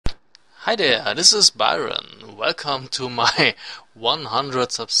Hi there, this is Byron. Welcome to my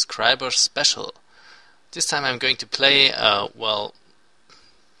 100 subscriber special. This time I'm going to play, one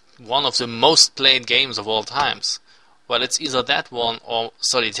of the most played games of all times. Well, it's either that one or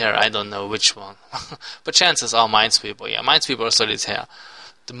Solitaire, I don't know which one. But chances are Minesweeper, yeah, Minesweeper or Solitaire.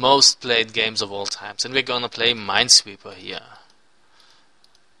 The most played games of all times. And we're gonna play Minesweeper here.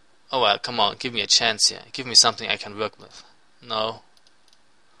 Oh well, come on, give me a chance here. Give me something I can work with. No.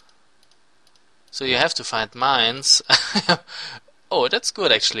 So you have to find mines. Oh, that's good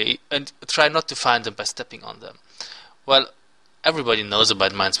actually. And try not to find them by stepping on them. Well, everybody knows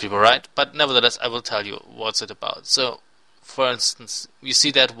about Minesweeper, right? But nevertheless, I will tell you what's it about. So, for instance, you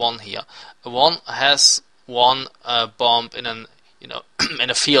see that one here. One has one bomb in an in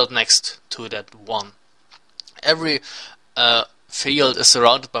a field next to that one. Every field is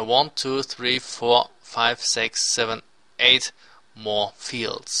surrounded by 1, 2, 3, 4, 5, 6, 7, 8 more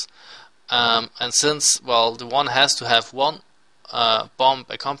fields. And since, well, the one has to have one bomb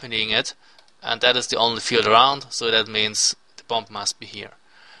accompanying it, and that is the only field around, so that means the bomb must be here.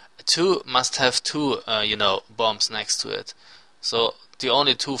 A 2 must have two, bombs next to it. So the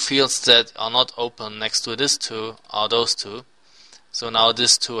only two fields that are not open next to this 2 are those 2. So now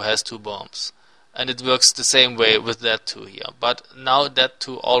this 2 has 2 bombs. And it works the same way with that 2 here. But now that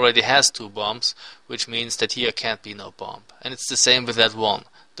 2 already has 2 bombs, which means that here can't be no bomb. And it's the same with that 1.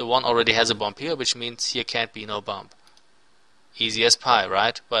 The 1 already has a bomb here, which means here can't be no bomb. Easy as pie,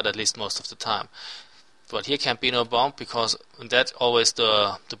 right? But at least most of the time. But here can't be no bomb because that always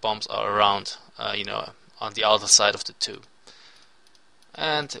the bombs are around, on the outer side of the 2.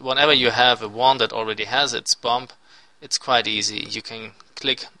 And whenever you have a 1 that already has its bomb, it's quite easy. You can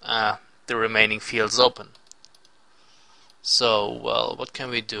click the remaining fields open. So, well, what can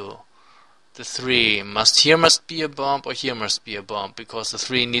we do? The 3 here must be a bomb or here must be a bomb, because the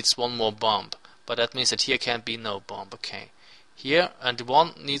 3 needs one more bomb. But that means that here can't be no bomb. Okay. Here, and the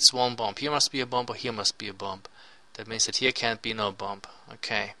 1 needs one bomb. Here must be a bomb or here must be a bomb. That means that here can't be no bomb.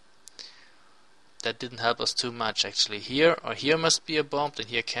 Okay. That didn't help us too much actually. Here or here must be a bomb, then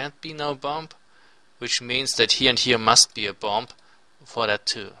here can't be no bomb. Which means that here and here must be a bomb for that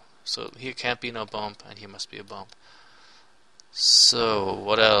too. So here can't be no bomb and here must be a bomb. So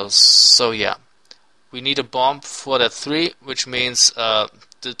what else? So yeah, we need a bomb for that 3, which means the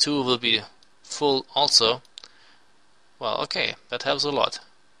 2 will be full also. Well, okay, that helps a lot.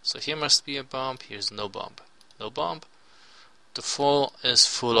 So here must be a bomb, here's no bomb. No bomb. The 4 is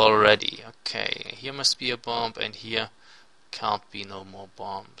full already. Okay, here must be a bomb and here can't be no more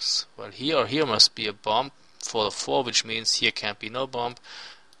bombs. Well, here or here must be a bomb for the 4, which means here can't be no bomb.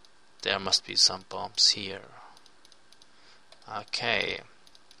 There must be some bombs here. Okay,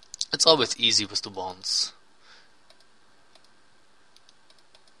 it's always easy with the 1s.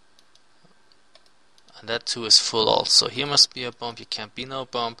 And that 2 is full also. Here must be a bomb, here can't be no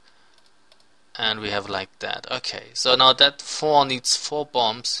bomb. And we have like that. Okay, so now that 4 needs 4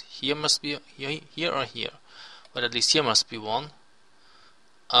 bombs. Here must be here or here. But at least here must be 1.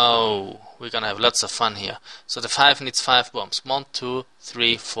 Oh, we're gonna have lots of fun here. So the 5 needs 5 bombs. 1, 2,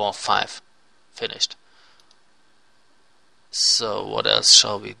 3, 4, 5. Finished. So what else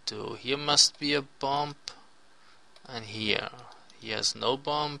shall we do? Here must be a bomb. And here. Here's no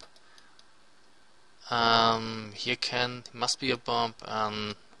bomb. Here must be a bomb,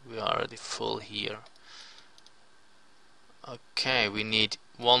 and we are already full here. Okay, we need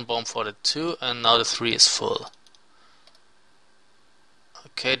 1 bomb for the 2, and now the 3 is full.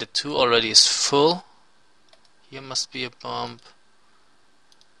 Okay, the 2 already is full. Here must be a bomb.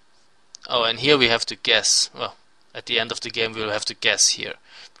 Oh, and here we have to guess. Well, at the end of the game we will have to guess here,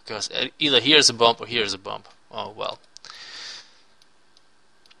 because either here is a bomb or here is a bomb. Oh well.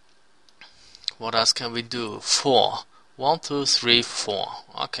 What else can we do? 4. 1, 2, 3, 4.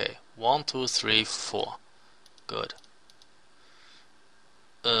 Okay, 1, 2, 3, 4. Good.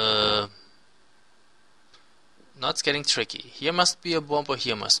 Now it's getting tricky. Here must be a bomb or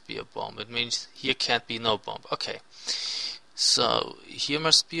here must be a bomb. It means here can't be no bomb. Okay. So here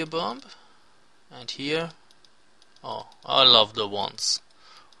must be a bomb. And here. Oh, I love the 1s.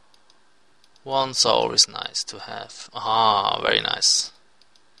 1s are always nice to have. Ah, very nice.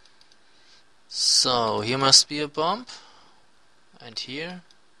 So here must be a bomb. And here.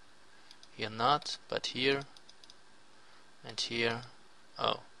 Here not, but here. And here.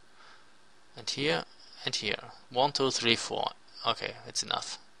 Oh. And here. And here. 1, 2, 3, 4. Okay, it's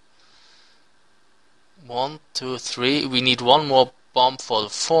enough. 1, 2, 3. We need 1 more bomb for the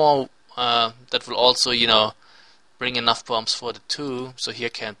 4. That will also, bring enough bombs for the 2. So here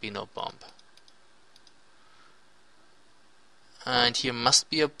can't be no bomb. And here must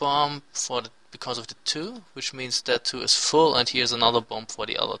be a bomb for because of the 2, which means that 2 is full, and here's another bomb for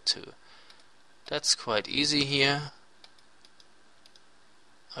the other 2. That's quite easy here.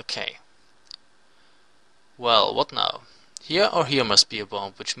 Okay. Well, what now? Here or here must be a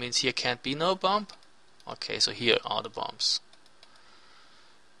bomb, which means here can't be no bomb. Okay, so here are the bombs.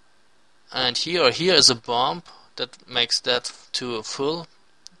 And here or here is a bomb that makes that 2 full.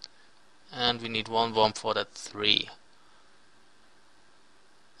 And we need 1 bomb for that 3.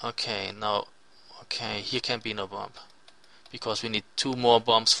 Okay, now, okay, here can't be no bomb. Because we need 2 more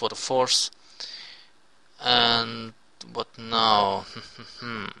bombs for the 4th. And what now?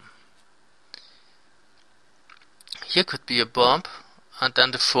 Here could be a bomb, and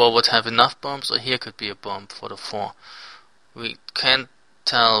then the 4 would have enough bombs, or here could be a bomb for the 4. We can't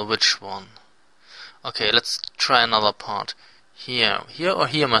tell which one. Okay, let's try another part. Here or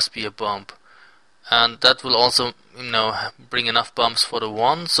here must be a bomb. And that will also, bring enough bombs for the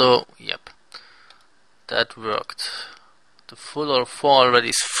 1, so, yep. That worked. The full or 4 already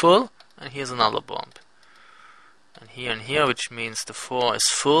is full, and here's another bomb. And here, which means the 4 is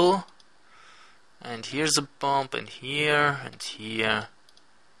full. And here's a bomb, and here, and here.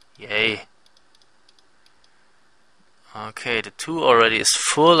 Yay. Okay, the 2 already is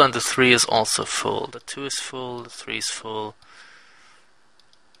full, and the 3 is also full. The 2 is full, the 3 is full.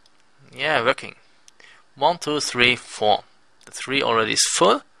 Yeah, working. 1, 2, 3, 4. The 3 already is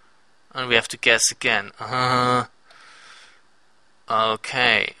full, and we have to guess again.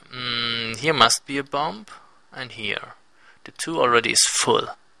 Okay, here must be a bomb, and here. The 2 already is full.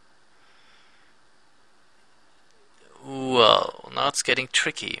 Well, now it's getting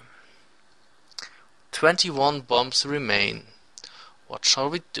tricky. 21 bombs remain. What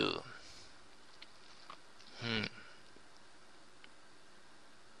shall we do?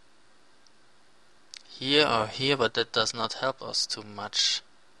 Here or here, but that does not help us too much.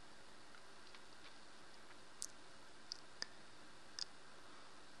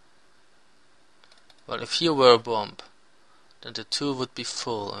 Well, if here were a bomb, then the 2 would be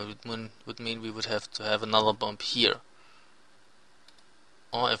full, and it would mean we would have to have another bomb here.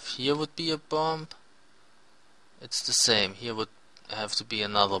 Or if here would be a bomb, it's the same. Here would have to be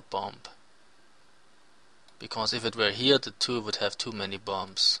another bomb. Because if it were here, the 2 would have too many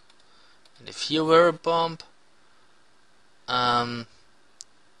bombs. And if here were a bomb, the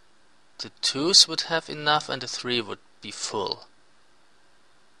 2s would have enough and the 3 would be full.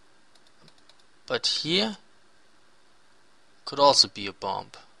 But here could also be a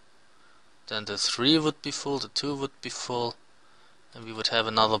bomb. Then the 3 would be full, the 2 would be full, and we would have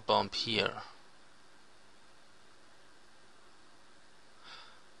another bomb here.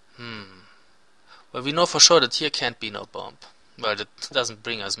 Well, we know for sure that here can't be no bomb. Well, that doesn't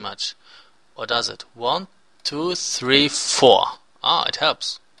bring us much. Or does it? 1, 2, 3, 4. Ah, it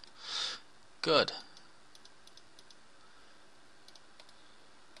helps. Good.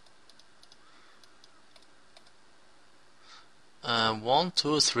 One,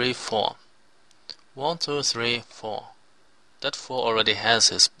 two, three, 4. 1, 2, 3, 4. That 4 already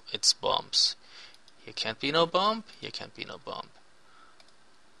has its bombs. Here can't be no bomb. Here can't be no bomb.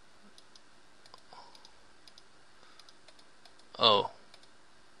 Oh.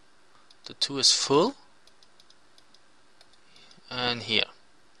 The 2 is full. And here.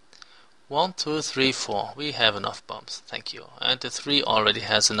 1, 2, 3, 4. We have enough bombs. Thank you. And the 3 already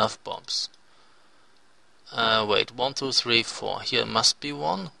has enough bombs. Wait. 1, 2, 3, 4. Here must be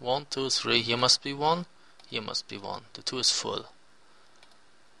 1. 1, 2, 3. Here must be 1. Here must be 1. The 2 is full.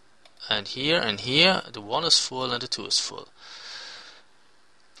 And here, the 1 is full and the 2 is full.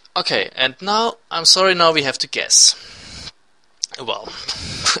 Okay, and now, I'm sorry, now we have to guess. Well,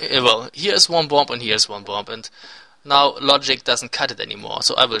 here is 1 bomb and here is 1 bomb, and now logic doesn't cut it anymore,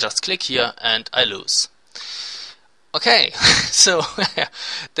 so I will just click here and I lose. Okay, so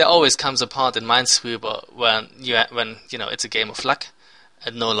there always comes a part in Minesweeper when it's a game of luck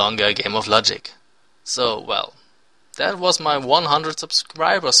and no longer a game of logic. So, well, that was my 100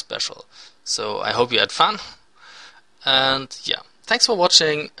 subscriber special. So I hope you had fun, and yeah, thanks for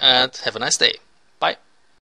watching and have a nice day.